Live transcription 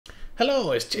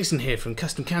Hello, it's Jason here from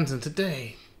Custom Cans, and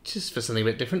today, just for something a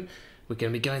bit different, we're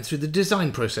going to be going through the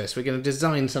design process. We're going to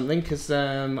design something because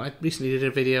I recently did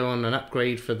a video on an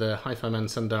upgrade for the Hi-Fi-Man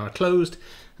Sundara closed,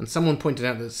 and someone pointed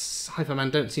out that Hi-Fi-Man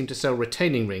don't seem to sell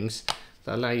retaining rings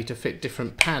that allow you to fit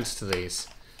different pads to these.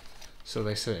 So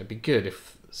they said it'd be good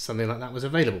if something like that was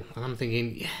available, and I'm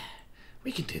thinking, yeah,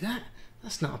 we can do that.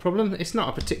 That's not a problem. It's not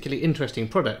a particularly interesting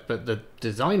product, but the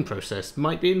design process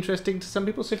might be interesting to some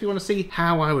people. So if you want to see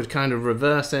how I would kind of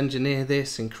reverse engineer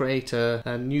this and create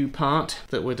a new part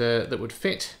that would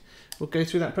fit, we'll go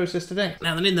through that process today.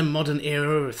 Now then, in the modern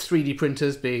era of 3D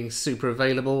printers being super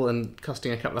available and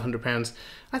costing a couple of £100,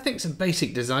 I think some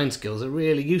basic design skills are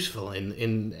really useful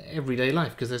in everyday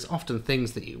life, because there's often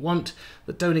things that you want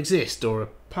that don't exist, or a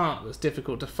part that's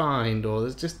difficult to find, or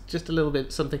there's just a little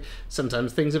bit something.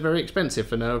 Sometimes things are very expensive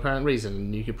for no apparent reason,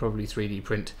 and you could probably 3D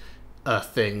print a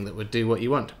thing that would do what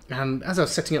you want. And as I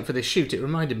was setting up for this shoot, it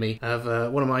reminded me of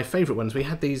one of my favourite ones. We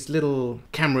had these little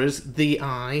cameras, the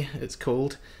Eye it's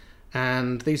called,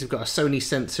 and these have got a Sony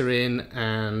sensor in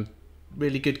and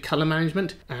really good colour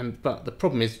management. But the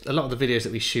problem is a lot of the videos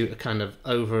that we shoot are kind of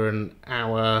over an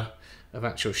hour of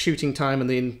actual shooting time, and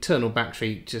the internal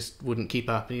battery just wouldn't keep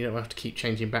up, and you don't have to keep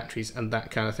changing batteries and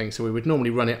that kind of thing. So we would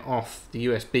normally run it off the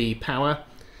USB power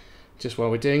just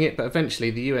while we're doing it, but eventually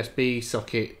the USB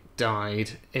socket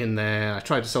died in there. I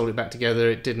tried to solder it back together,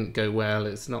 it didn't go well.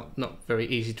 It's not very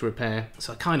easy to repair,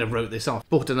 so I kind of wrote this off,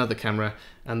 bought another camera,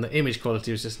 and the image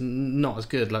quality was just not as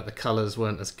good, like the colours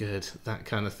weren't as good, that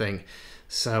kind of thing.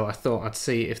 So I thought I'd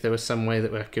see if there was some way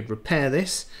that I could repair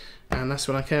this, and that's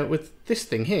when I came up with this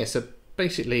thing here. So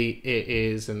basically it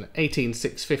is an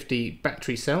 18650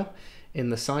 battery cell in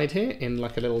the side here, in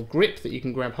like a little grip that you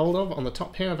can grab hold of. On the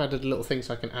top here I've added a little thing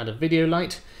so I can add a video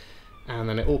light, and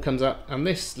then it all comes up, and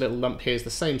this little lump here is the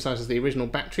same size as the original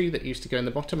battery that used to go in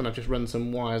the bottom, and I've just run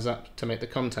some wires up to make the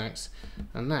contacts,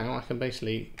 and now I can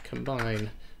basically combine,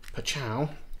 pachow.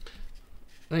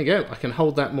 There you go, I can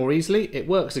hold that more easily. It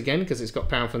works again because it's got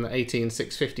power from the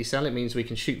 18650 cell. It means we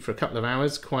can shoot for a couple of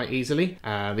hours quite easily.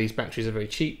 These batteries are very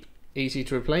cheap, easy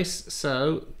to replace,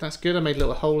 so that's good. I made a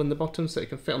little hole in the bottom so it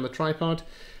can fit on the tripod.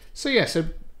 So yeah, so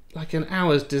like an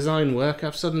hour's design work,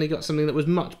 I've suddenly got something that was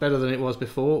much better than it was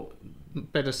before,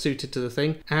 better suited to the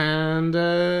thing, and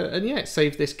yeah, it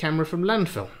saved this camera from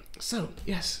landfill. So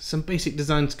yes, some basic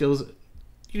design skills,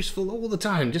 useful all the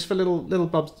time, just for little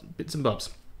bits and bobs.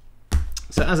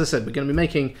 So as I said, we're going to be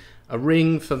making a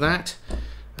ring for that.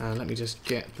 Let me just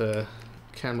get the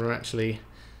camera actually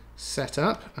set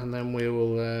up, and then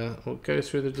we'll go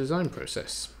through the design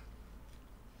process.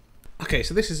 Okay,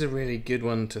 so this is a really good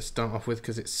one to start off with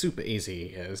because it's super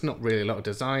easy. There's not really a lot of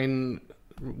design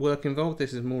work involved.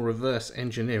 This is more reverse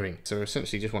engineering. So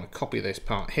essentially just want to copy this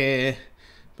part here,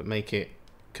 but make it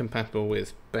compatible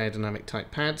with bioDynamic type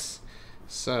pads.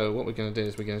 So what we're going to do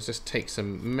is we're going to just take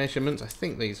some measurements. I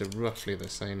think these are roughly the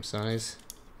same size,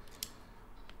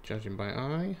 judging by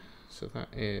eye. So that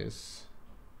is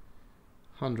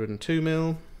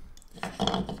 102mm. A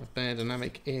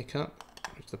bioDynamic ear cup,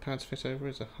 which the pads fit over,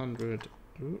 is 100.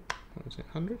 Ooh, what is it?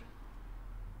 100?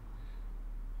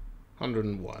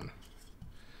 101.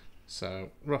 So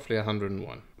roughly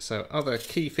 101. So other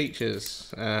key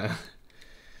features.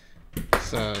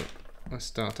 So let's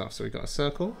start off. So we've got a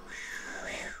circle,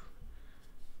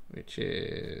 which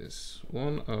is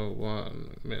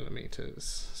 101mm,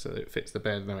 so it fits the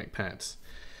bioDynamic pads.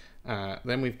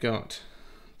 Then we've got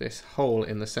this hole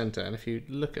in the center, and if you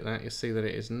look at that, you'll see that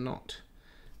it is not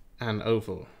an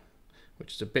oval,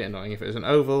 which is a bit annoying. If it was an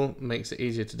oval, it makes it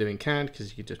easier to do in CAD because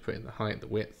you could just put in the height, the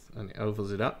width, and it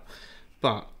ovals it up.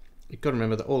 But you've got to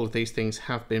remember that all of these things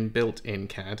have been built in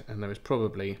CAD, and there is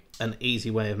probably an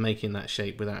easy way of making that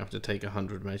shape without having to take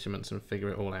 100 measurements and figure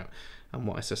it all out. And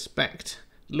what I suspect,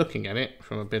 looking at it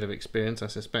from a bit of experience, I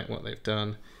suspect what they've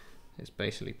done is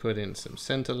basically put in some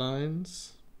center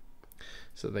lines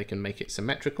so they can make it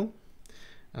symmetrical,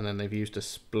 and then they've used a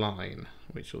spline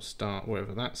which will start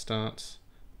wherever that starts,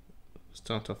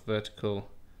 start off vertical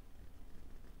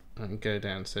and go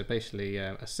down. So basically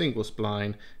a single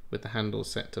spline with the handle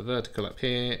set to vertical up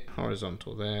here,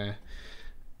 horizontal there,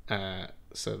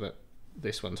 so that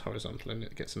this one's horizontal and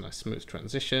it gets a nice smooth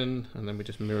transition, and then we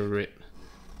just mirror it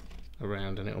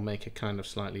around and it'll make a kind of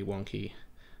slightly wonky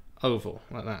oval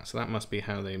like that. So that must be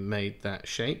how they made that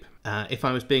shape. If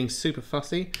I was being super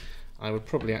fussy, I would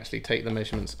probably actually take the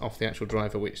measurements off the actual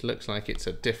driver, which looks like it's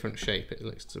a different shape. It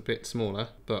looks a bit smaller,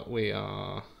 but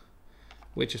we're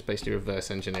just basically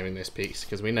reverse engineering this piece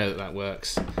because we know that that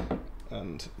works,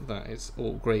 and that is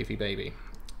all gravy, baby.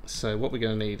 So what we're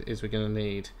going to need is we're going to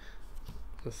need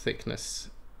the thickness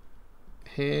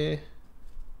here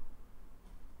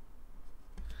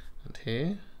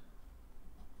here.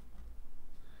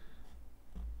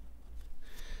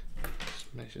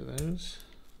 Just measure those.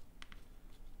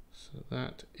 So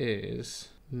that is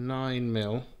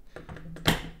 9mm,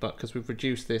 but because we've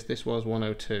reduced this, this was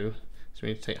 102, so we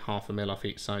need to take half a mil off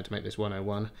each side to make this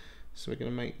 101. So we're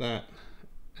going to make that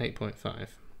 8.5.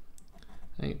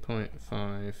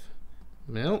 8.5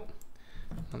 mil.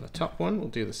 On the top one, we'll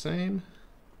do the same.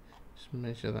 Just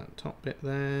measure that top bit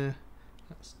there.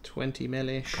 That's 20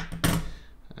 mil-ish.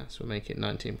 So we'll make it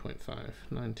 19.5.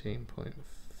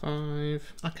 19.5.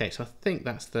 Okay, so I think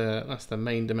that's the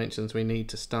main dimensions we need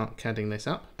to start CADing this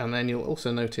up. And then you'll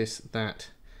also notice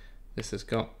that this has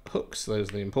got hooks. Those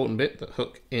are the important bit that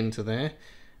hook into there.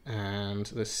 And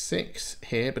there's 6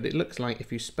 here, but it looks like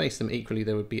if you space them equally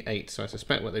there would be 8. So I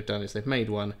suspect what they've done is they've made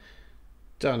one,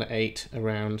 done 8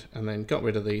 around, and then got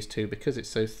rid of these 2 because it's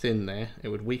so thin there. It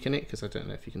would weaken it, because I don't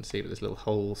know if you can see, but there's little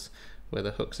holes where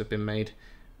the hooks have been made.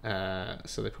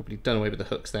 So they've probably done away with the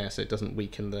hooks there so it doesn't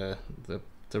weaken the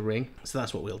ring. So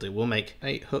that's what we'll do. We'll make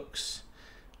 8 hooks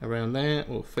around there.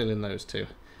 We'll fill in those 2,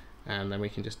 and then we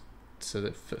can just, so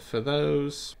that for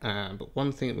those, but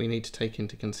one thing that we need to take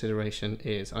into consideration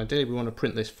is ideally we want to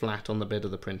print this flat on the bed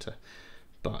of the printer,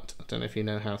 but I don't know if you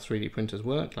know how 3D printers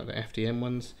work, like the FDM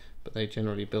ones, but they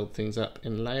generally build things up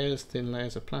in layers, thin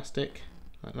layers of plastic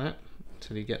like that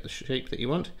until you get the shape that you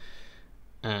want.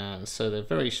 And so they're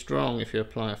very strong if you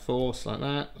apply a force like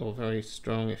that, or very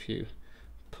strong if you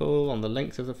pull on the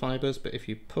length of the fibers, but if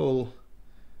you pull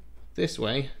this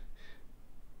way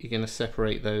you're going to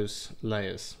separate those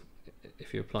layers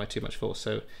if you apply too much force.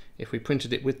 So if we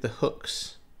printed it with the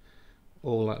hooks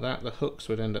all like that, the hooks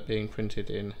would end up being printed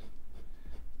in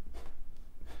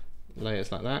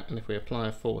layers like that, and if we apply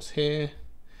a force here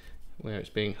where it's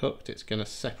being hooked, it's going to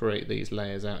separate these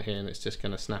layers out here and it's just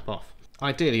going to snap off.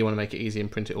 Ideally you want to make it easy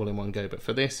and print it all in one go, but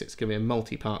for this it's going to be a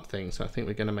multi-part thing, so I think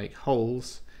we're going to make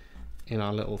holes in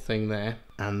our little thing there,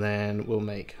 and then we'll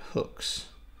make hooks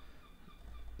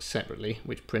separately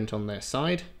which print on their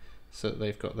side, so that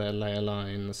they've got their layer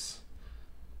lines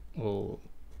all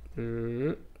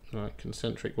like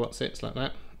concentric whatsits like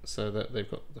that, so that they've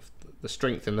got the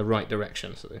strength in the right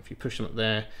direction, so that if you push them up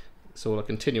there it's all a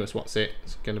continuous whatsit,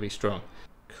 it's going to be strong.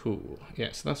 Cool.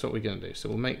 Yeah, so that's what we're going to do. So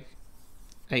we'll make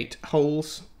 8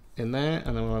 holes in there,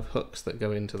 and then we'll have hooks that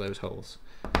go into those holes.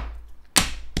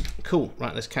 Cool.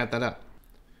 Right, let's CAD that up.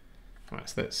 Right,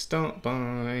 so let's start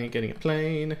by getting a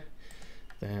plane.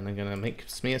 Then I'm going to make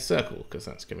me a circle, because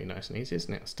that's going to be nice and easy,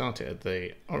 isn't it? Start it at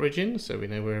the origin, so we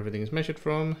know where everything's measured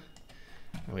from.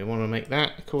 And we want to make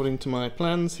that, according to my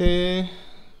plans here,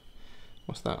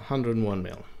 what's that, 101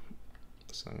 mil.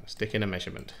 So I'm going to stick in a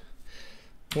measurement.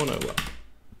 101.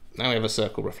 Now we have a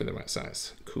circle roughly the right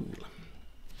size. Cool.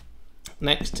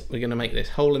 Next, we're going to make this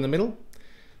hole in the middle.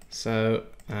 So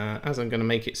as I'm going to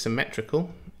make it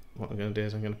symmetrical, what I'm going to do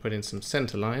is I'm going to put in some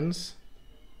center lines.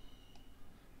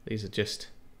 These are just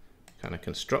kind of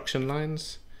construction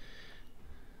lines.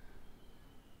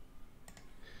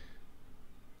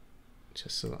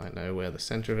 Just so that I know where the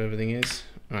center of everything is.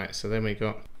 Right, so then we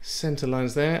got center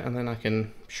lines there, and then I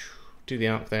can do the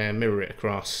arc there, mirror it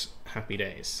across, happy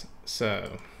days.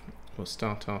 So we'll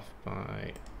start off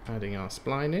by adding our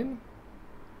spline in,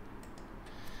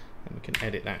 and we can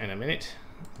edit that in a minute.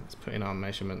 Let's put in our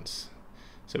measurements.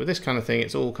 So with this kind of thing,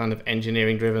 it's all kind of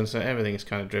engineering driven, so everything is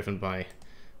kind of driven by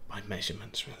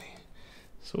measurements really.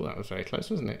 So that was very close,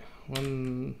 wasn't it?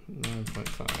 19.5,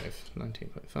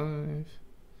 19.5.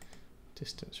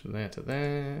 Distance from there to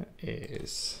there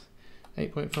is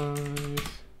 8.5.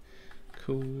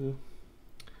 Cool.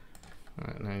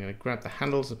 Right, now I'm going to grab the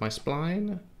handles of my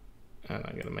spline, and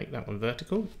I'm going to make that one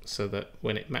vertical, so that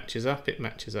when it matches up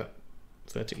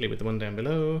vertically with the one down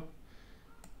below.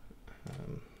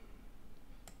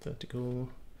 Vertical.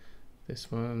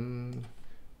 This one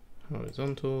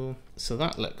horizontal. So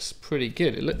that looks pretty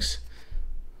good. It looks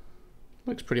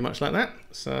pretty much like that.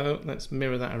 So let's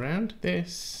mirror that around.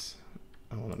 This,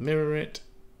 I want to mirror it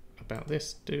about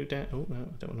this doodad. Oh no,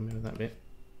 I don't want to mirror that bit.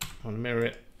 I want to mirror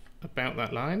it about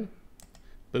that line.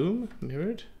 Boom,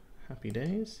 mirrored. Happy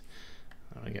days.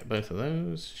 I want to get both of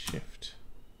those. Shift.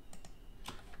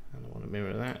 And I want to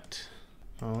mirror that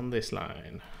on this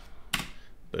line.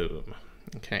 Boom.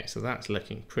 Okay, so that's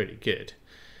looking pretty good.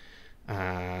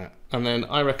 And then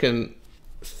I reckon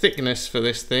thickness for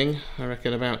this thing, I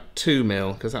reckon about 2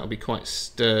 mil, because that'll be quite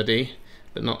sturdy,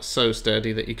 but not so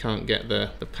sturdy that you can't get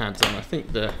the pads on. I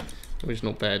think the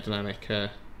original Bear Dynamic,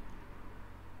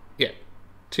 yeah,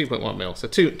 2.1 mil. So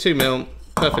 2 mil,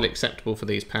 perfectly acceptable for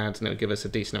these pads, and it'll give us a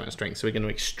decent amount of strength. So we're going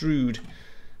to extrude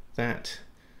that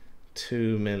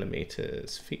 2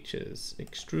 millimeters. Features,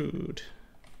 extrude.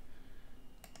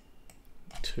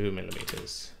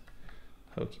 2mm.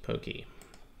 Hokey pokey.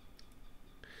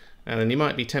 And then you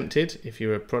might be tempted, if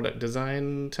you're a product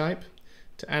design type,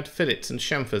 to add fillets and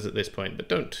chamfers at this point, but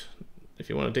don't. If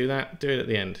you want to do that, do it at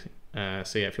the end.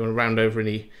 So yeah, if you want to round over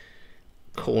any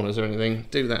corners or anything,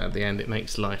 do that at the end. It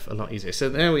makes life a lot easier. So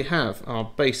there we have our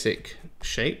basic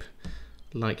shape,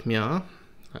 like Mya,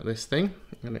 like this thing,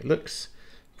 and it looks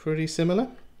pretty similar.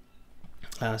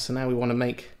 So now we want to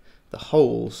make the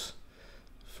holes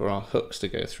for our hooks to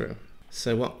go through.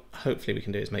 So what hopefully we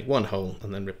can do is make one hole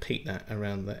and then repeat that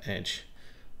around the edge.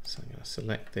 So I'm going to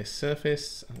select this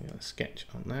surface, I'm going to sketch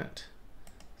on that,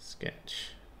 sketch.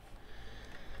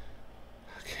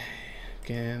 Okay,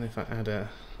 again, if I add a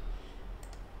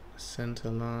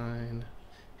center line,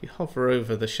 if you hover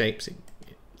over the shapes,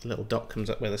 a little dot comes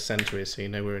up where the center is, so you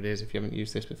know where it is if you haven't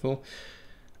used this before.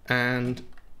 And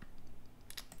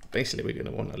basically we're going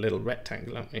to want a little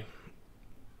rectangle, aren't we?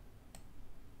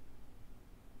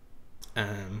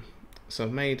 So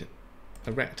I've made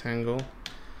a rectangle.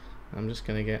 I'm just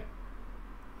going to get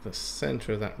the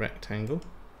center of that rectangle.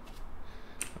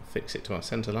 I'll fix it to our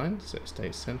center line so it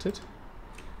stays centered.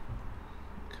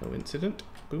 Coincident.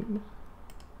 Boom.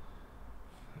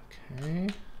 Okay.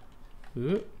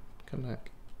 Whoop. Come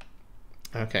back.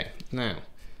 Okay, now,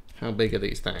 how big are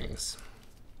these things?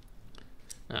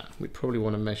 We probably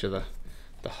want to measure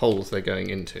the holes they're going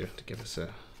into to give us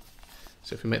a...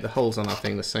 So if we make the holes on our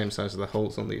thing the same size as the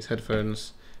holes on these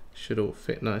headphones, should all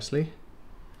fit nicely.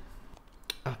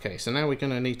 Okay, so now we're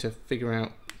going to need to figure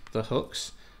out the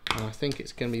hooks, and I think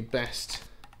it's going to be best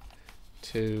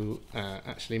to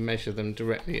actually measure them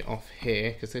directly off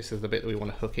here, because this is the bit that we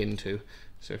want to hook into.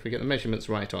 So if we get the measurements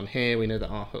right on here, we know that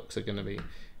our hooks are going to be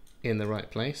in the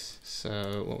right place.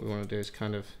 So what we want to do is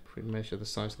kind of measure the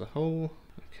size of the hole.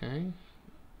 Okay,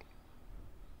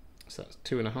 so that's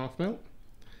 2.5mm.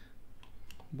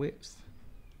 Width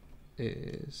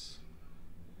is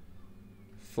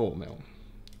 4mm.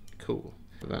 Cool.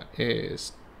 That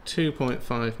is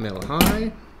 2.5mm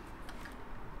high.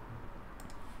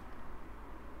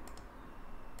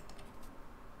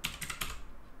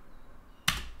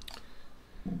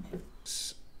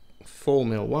 It's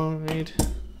 4mm wide.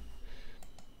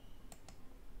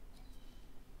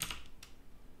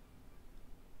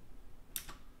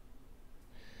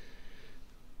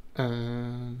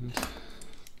 And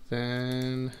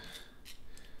then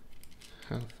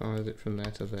how far is it from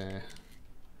there to there?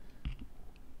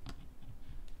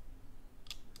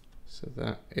 So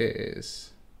that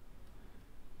is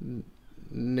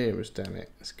nearest, damn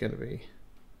it, it's going to be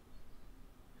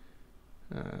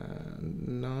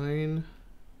 90mm,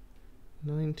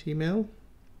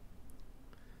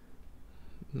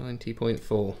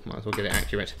 90.4, might as well get it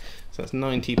accurate. So that's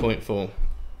 90.4.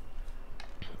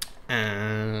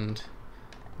 And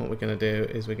what we're going to do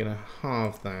is we're going to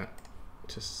halve that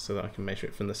just so that I can measure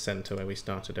it from the center where we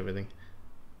started everything.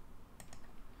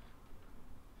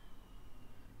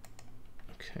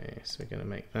 Okay, so we're going to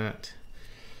make that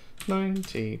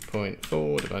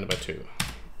 90.4 divided by 2.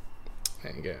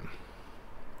 There you go.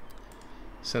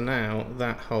 So now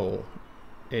that hole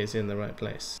is in the right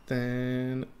place.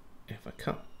 Then if I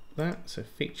cut that, so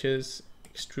features,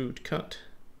 extrude cut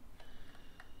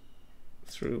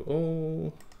through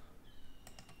all,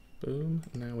 boom,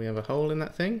 now we have a hole in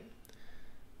that thing.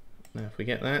 Now if we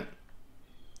get that,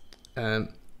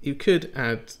 you could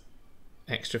add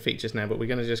extra features now, but we're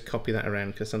going to just copy that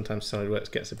around because sometimes SolidWorks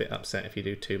gets a bit upset if you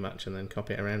do too much and then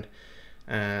copy it around.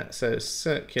 So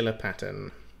circular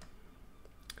pattern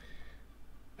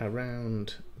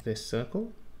around this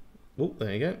circle. Oh,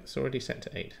 there you go, it's already set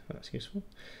to 8, that's useful.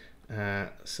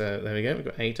 So there we go, we've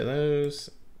got 8 of those.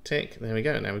 Tick, there we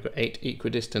go. Now we've got 8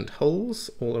 equidistant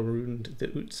holes all around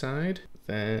the outside.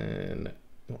 Then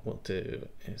what we'll do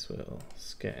is we'll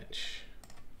sketch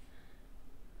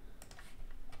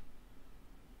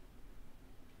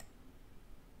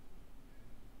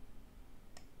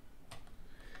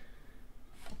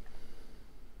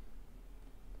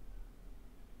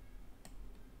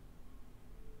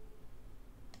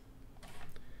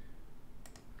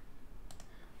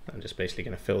I'm just basically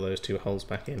going to fill those 2 holes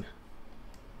back in.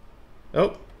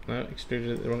 Oh, no,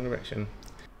 extruded it the wrong direction.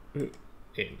 Ooh,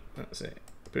 in, that's it.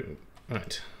 Boom.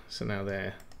 Right, so now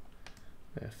they're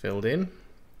filled in.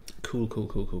 Cool, cool,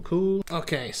 cool, cool, cool.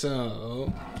 Okay,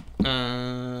 so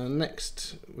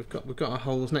next we've got our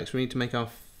holes. Next we need to make our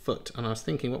foot, and I was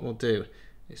thinking what we'll do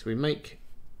is we make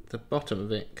the bottom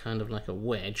of it kind of like a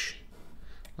wedge,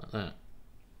 like that.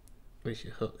 Where's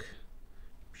your hook?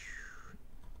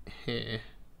 Here.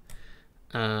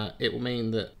 It will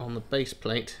mean that on the base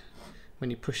plate when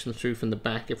you push them through from the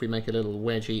back, if we make a little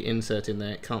wedgie insert in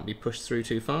there, it can't be pushed through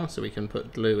too far, so we can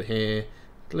put glue here,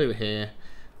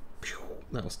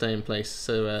 that'll stay in place.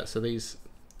 So so these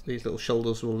little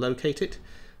shoulders will locate it.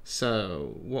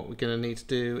 So what we're going to need to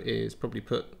do is probably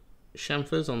put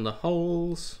chamfers on the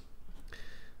holes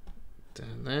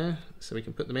down there, so we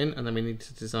can put them in, and then we need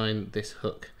to design this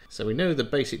hook. So we know the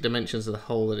basic dimensions of the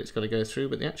hole that it's got to go through,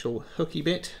 but the actual hooky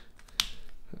bit,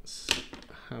 let's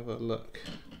have a look.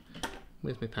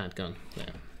 Where's my pad gone?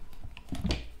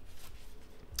 There.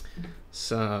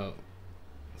 So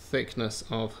thickness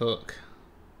of hook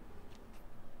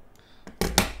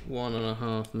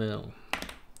 1.5 mil.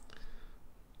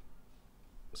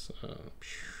 So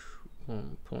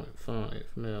 1.5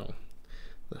 mil.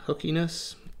 The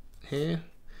hookiness here,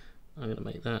 I'm going to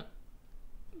make that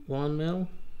 1 mil.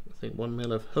 I think 1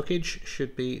 mil of hookage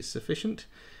should be sufficient.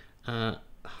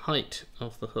 Height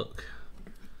of the hook,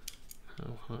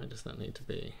 how high does that need to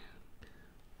be?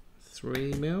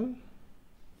 3 mil.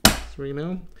 3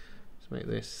 mil. Let's make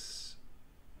this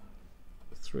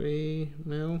 3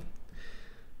 mil.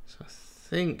 So I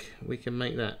think we can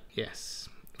make that. Yes.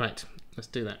 Right. Let's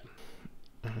do that.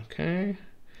 Okay.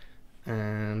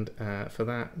 And for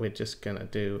that, we're just gonna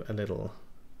do a little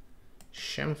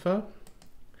chamfer.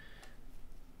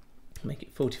 Make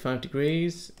it 45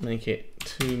 degrees. Make it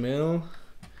 2 mil.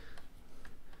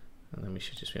 And then we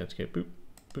should just be able to go boop,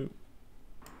 boop.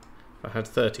 If I had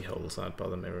 30 holes, I'd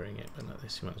bother mirroring it, but like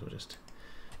this, you might as well just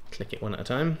click it one at a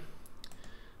time.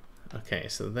 Okay,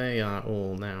 so they are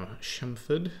all now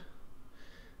chamfered.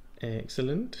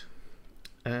 Excellent.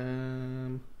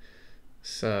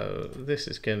 So this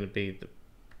is going to be the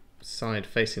side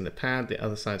facing the pad, the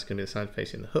other side is going to be the side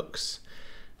facing the hooks,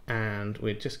 and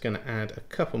we're just going to add a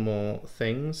couple more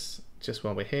things just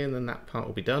while we're here, and then that part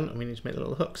will be done, and we need to make the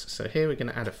little hooks. So here we're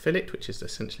going to add a fillet, which is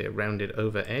essentially a rounded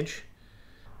over edge.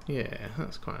 Yeah,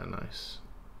 that's quite a nice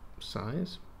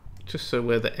size. Just so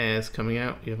where the air's coming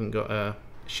out, you haven't got a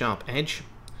sharp edge.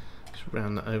 Just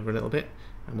round that over a little bit,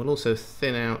 and we'll also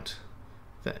thin out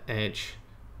the edge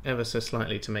ever so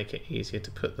slightly to make it easier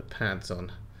to put the pads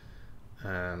on.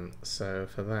 So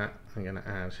for that, I'm going to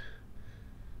add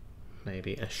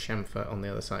maybe a chamfer on the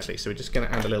other side. So we're just going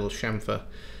to add a little chamfer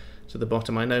to the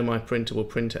bottom. I know my printer will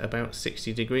print at about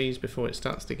 60 degrees before it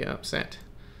starts to get upset,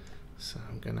 so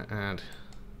I'm going to add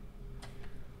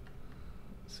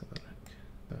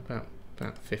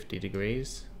about 50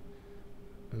 degrees,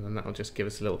 and then that'll just give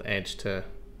us a little edge to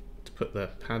put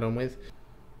the pad on with.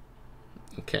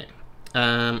 Okay,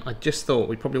 I just thought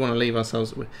we probably want to leave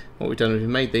ourselves, what we've done is we've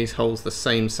made these holes the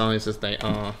same size as they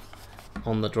are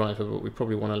on the driver, but we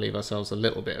probably want to leave ourselves a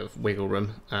little bit of wiggle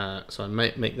room. So I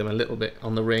might make them a little bit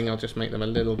on the ring. I'll just make them a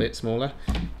little bit smaller,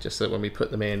 just so that when we put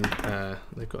them in,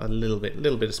 they've got a little bit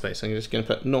of space. So I'm just going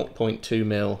to put 0.2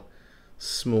 mil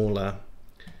smaller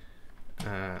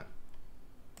on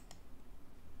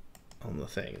the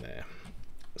thing there.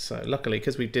 So luckily,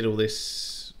 because we did all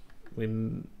this, we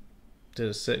did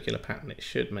a circular pattern, it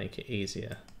should make it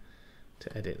easier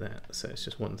to edit that. So it's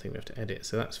just one thing we have to edit.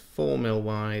 So that's 4 mil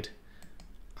wide.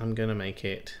 I'm going to make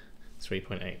it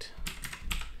 3.8.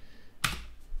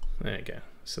 There you go.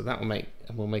 So that will make,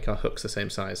 and we'll make our hooks the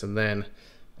same size, and then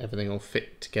everything will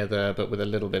fit together, but with a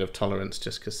little bit of tolerance,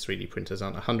 just because 3D printers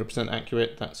aren't 100%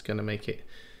 accurate. That's going to make it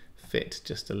fit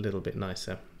just a little bit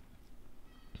nicer.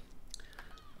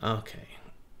 Okay,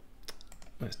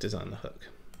 let's design the hook.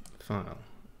 File,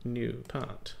 new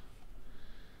part.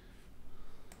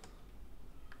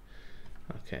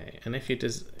 Okay, and if you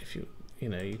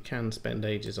know, you can spend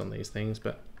ages on these things,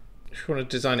 but if you want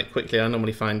to design it quickly, I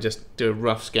normally find just do a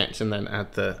rough sketch and then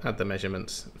add the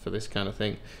measurements for this kind of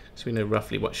thing, so we know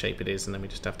roughly what shape it is, and then we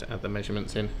just have to add the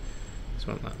measurements in. So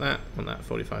want like that, want that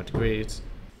 45 degrees.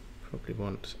 Probably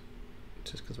want,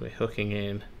 just because we're hooking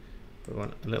in, we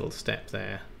want a little step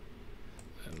there,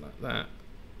 and like that.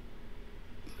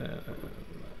 Like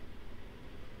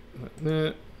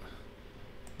that.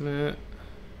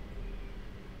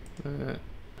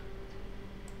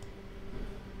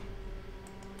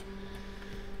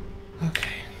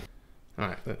 Okay.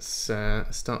 Alright, let's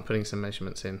start putting some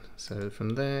measurements in. So from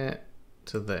there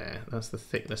to there, that's the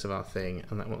thickness of our thing,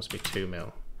 and that wants to be 2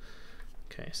 mil.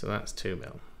 Okay, so that's 2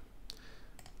 mil.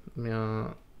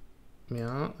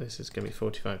 This is going to be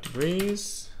 45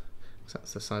 degrees. So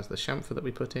that's the size of the chamfer that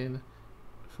we put in.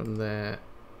 From there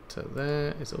to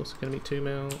there is also going to be 2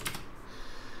 mil.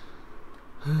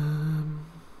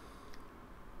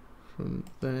 From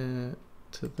there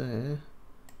to there,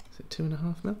 is it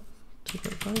 2.5 mil?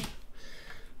 2.5?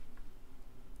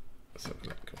 Let's have a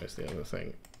look. Where's the other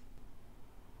thing?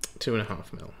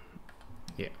 2.5 mil.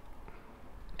 Yeah.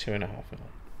 2.5 mil.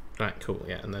 Right, cool,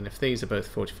 yeah, and then if these are both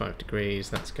 45 degrees,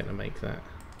 that's going to make that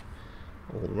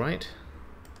all right.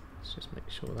 Let's just make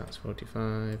sure that's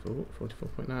 45, oh,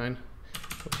 44.9,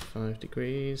 45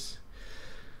 degrees.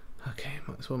 Okay,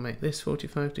 might as well make this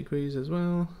 45 degrees as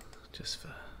well, just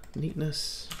for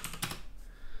neatness.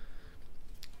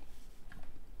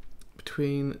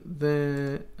 Between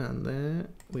there and there,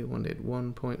 we wanted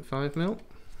 1.5 mil.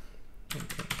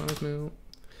 1.5 mil.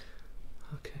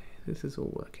 Okay, this is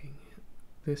all working.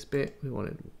 This bit, we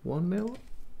wanted 1 mil.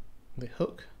 The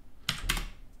hook.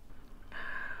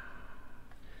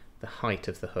 The height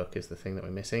of the hook is the thing that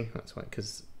we're missing. That's why,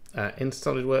 because in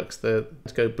SolidWorks, the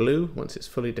go blue once it's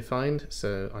fully defined.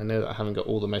 So I know that I haven't got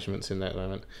all the measurements in there at the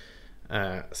moment.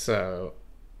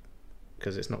 Because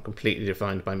it's not completely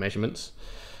defined by measurements.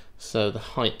 So the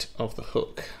height of the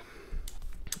hook.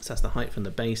 So that's the height from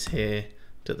the base here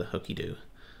to the hooky do.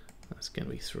 That's going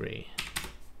to be 3.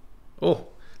 Oh,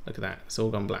 look at that. It's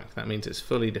all gone black. That means it's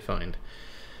fully defined.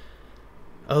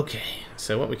 Okay,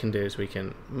 so what we can do is we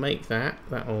can make that.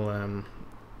 That will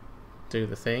do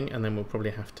the thing, and then we'll probably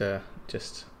have to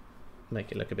just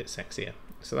make it look a bit sexier.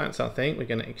 So that's our thing. We're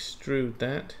going to extrude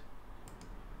that.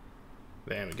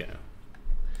 There we go.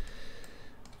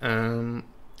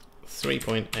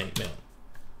 3.8 mil.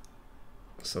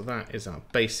 So that is our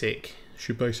basic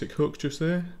hook just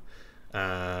there.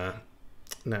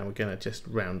 Now we're going to just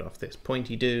round off this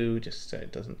pointy do, just so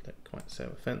it doesn't look quite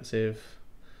so offensive.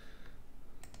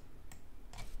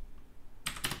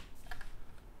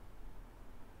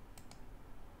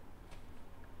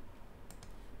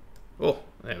 Oh,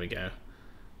 there we go.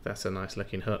 That's a nice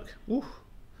looking hook. Ooh.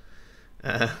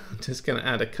 I'm just going to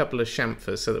add a couple of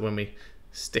chamfers so that when we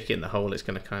stick it in the hole, it's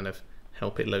going to kind of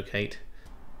help it locate.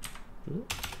 Ooh.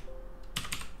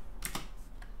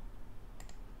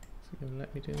 Is it going to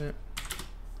let me do that?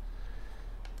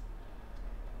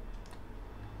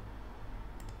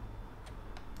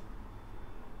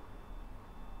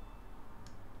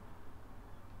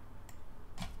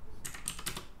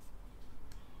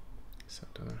 So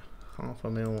I've done a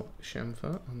 0.5 mil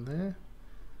chamfer on there.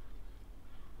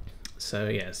 So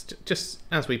yes, just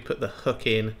as we put the hook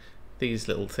in, these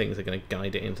little things are going to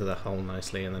guide it into the hole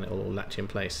nicely, and then it will all latch in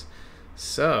place.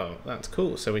 So that's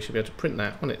cool. So we should be able to print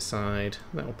that on its side.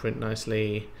 That will print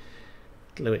nicely.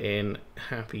 Glue it in.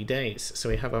 Happy days. So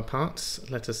we have our parts.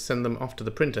 Let us send them off to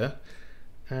the printer,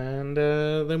 and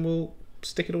then we'll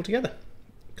stick it all together.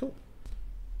 Cool.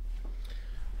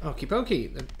 Okie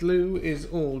dokie. The glue is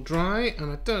all dry,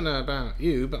 and I don't know about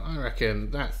you, but I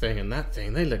reckon that thing and that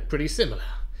thing, they look pretty similar.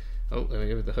 Oh, there we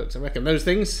go with the hooks. I reckon those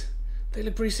things, they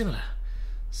look pretty similar.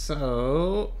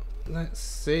 So let's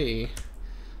see.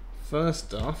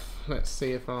 First off, let's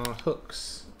see if our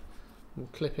hooks will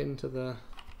clip into the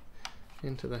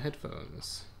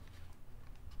headphones.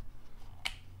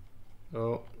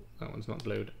 Oh, that one's not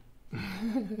glued.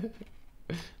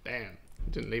 Damn,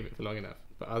 didn't leave it for long enough.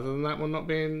 But other than that one not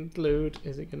being glued,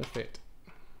 is it going to fit?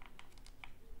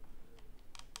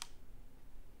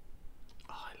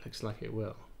 Oh, it looks like it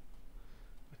will.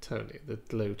 The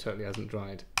glue totally hasn't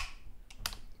dried.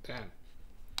 Damn.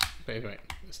 But anyway,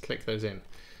 let's click those in.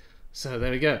 So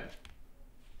there we go.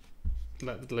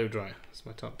 Let the glue dry. That's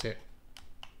my top tip.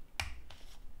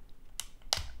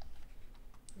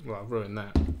 Well, I've ruined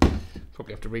that.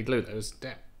 Probably have to re-glue those.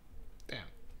 Damn. Damn.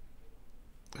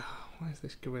 Oh, why is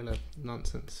this Gorilla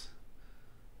nonsense?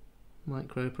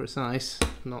 Micro precise,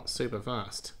 not super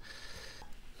fast.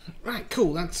 Right,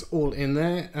 cool, that's all in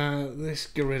there. This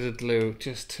Gorilla glue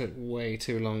just took way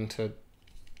too long to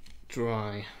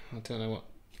dry. I don't know what,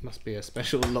 must be a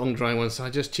special long dry one, so I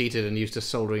just cheated and used a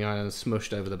soldering iron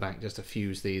smushed over the back just to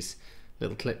fuse these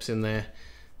little clips in there.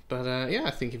 But yeah,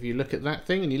 I think if you look at that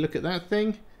thing and you look at that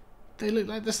thing, they look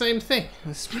like the same thing.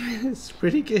 It's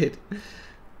pretty good.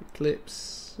 The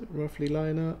clips roughly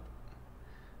line up.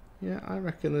 Yeah, I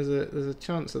reckon there's a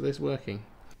chance of this working.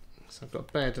 So I've got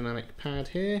a bare dynamic pad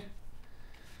here.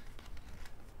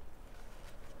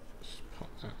 Just pop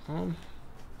that on.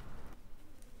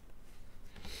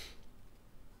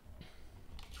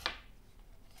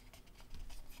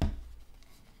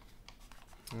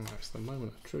 Oh, that's the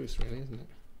moment of truth, really, isn't it?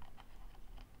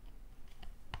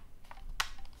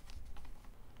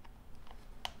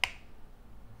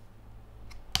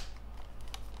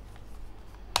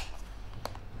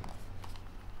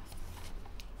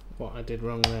 What I did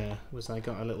wrong there was I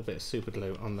got a little bit of super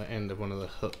glue on the end of one of the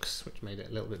hooks, which made it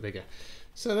a little bit bigger.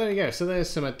 So there you go. So there's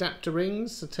some adapter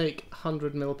rings to take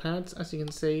 100 mil pads. As you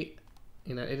can see,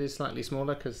 you know, it is slightly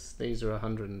smaller because these are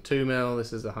 102 mil,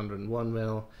 this is 101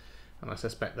 mil, and I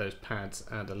suspect those pads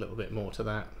add a little bit more to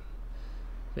that.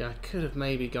 Yeah, I could have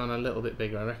maybe gone a little bit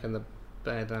bigger. I reckon the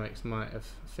Biodynamics might have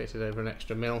fitted over an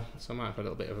extra mil, so I might have a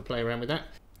little bit of a play around with that.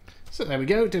 So there we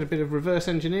go, did a bit of reverse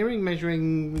engineering,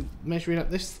 measuring up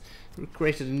this,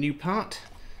 created a new part,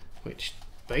 which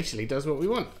basically does what we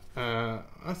want.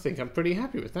 I think I'm pretty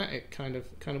happy with that. It kind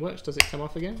of works. Does it come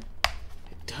off again?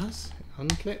 It does. It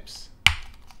unclips.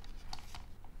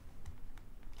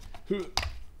 There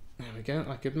we go.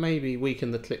 I could maybe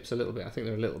weaken the clips a little bit. I think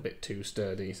they're a little bit too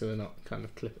sturdy, so they're not kind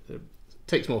of clip. It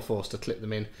takes more force to clip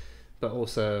them in, but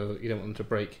also you don't want them to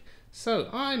break. So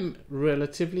I'm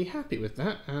relatively happy with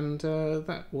that, and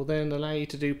that will then allow you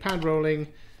to do pad rolling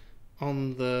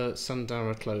on the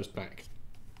Sundara closed back.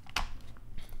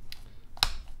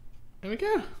 There we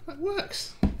go. That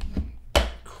works.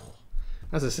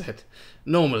 As I said,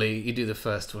 normally you do the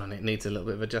first one, it needs a little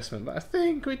bit of adjustment, but I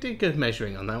think we did good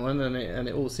measuring on that one, and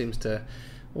it all seems to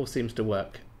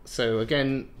work. So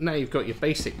again, now you've got your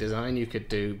basic design, you could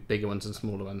do bigger ones and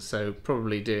smaller ones. So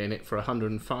probably doing it for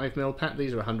 105mm pad.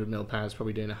 These are 100mm pads.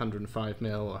 Probably doing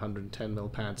 105mm or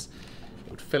 110mm pads.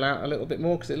 It would fill out a little bit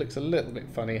more because it looks a little bit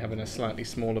funny having a slightly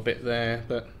smaller bit there,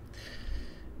 but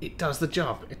it does the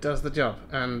job. It does the job,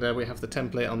 and we have the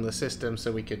template on the system,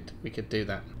 so we could do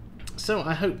that. So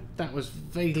I hope that was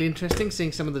vaguely interesting,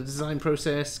 seeing some of the design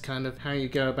process, kind of how you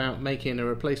go about making a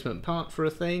replacement part for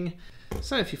a thing.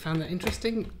 So if you found that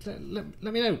interesting, let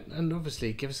me know, and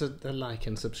obviously give us a like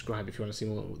and subscribe if you want to see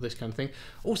more of this kind of thing.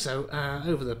 Also,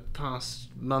 over the past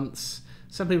months,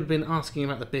 some people have been asking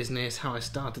about the business, how I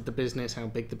started the business, how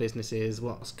big the business is,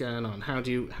 what's going on, how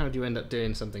do you end up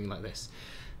doing something like this.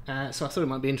 So I thought it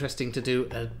might be interesting to do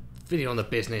a video on the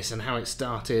business and how it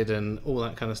started and all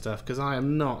that kind of stuff, because I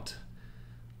am not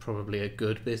probably a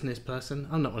good business person.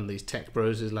 I'm not one of these tech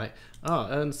bros who's like, oh,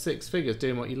 earn 6 figures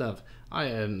doing what you love. I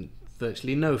earn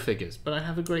virtually no figures, but I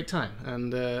have a great time,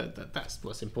 and that's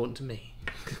what's important to me.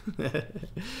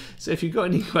 So if you've got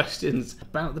any questions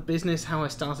about the business, how I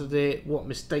started it, what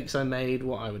mistakes I made,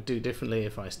 what I would do differently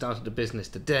if I started a business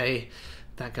today,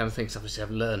 that kind of thing. So obviously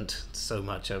I've learned so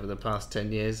much over the past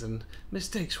 10 years, and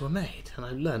mistakes were made, and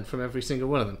I learned from every single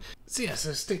one of them. So yeah,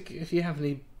 so if you have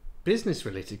any business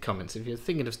related comments, if you're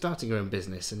thinking of starting your own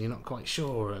business and you're not quite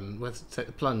sure and whether to take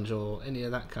the plunge or any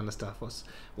of that kind of stuff,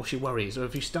 what's your worries, or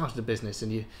if you started a business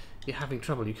and you're having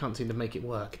trouble, you can't seem to make it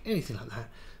work, anything like that,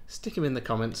 stick them in the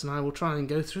comments and I will try and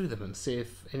go through them and see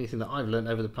if anything that I've learned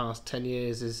over the past 10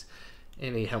 years is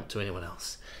any help to anyone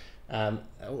else.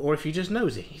 Or if you're just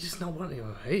nosy, you're just not wanting,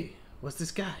 hey, what's this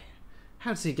guy?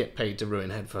 How does he get paid to ruin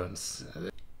headphones?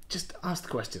 Just ask the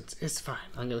questions, it's fine.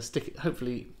 I'm going to stick it,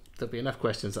 hopefully there'll be enough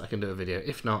questions that I can do a video.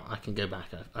 If not, I can go back.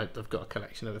 I've got a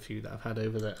collection of a few that I've had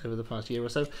over the past year or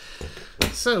so.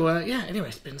 So yeah, anyway,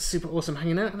 it's been super awesome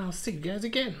hanging out, and I'll see you guys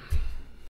again.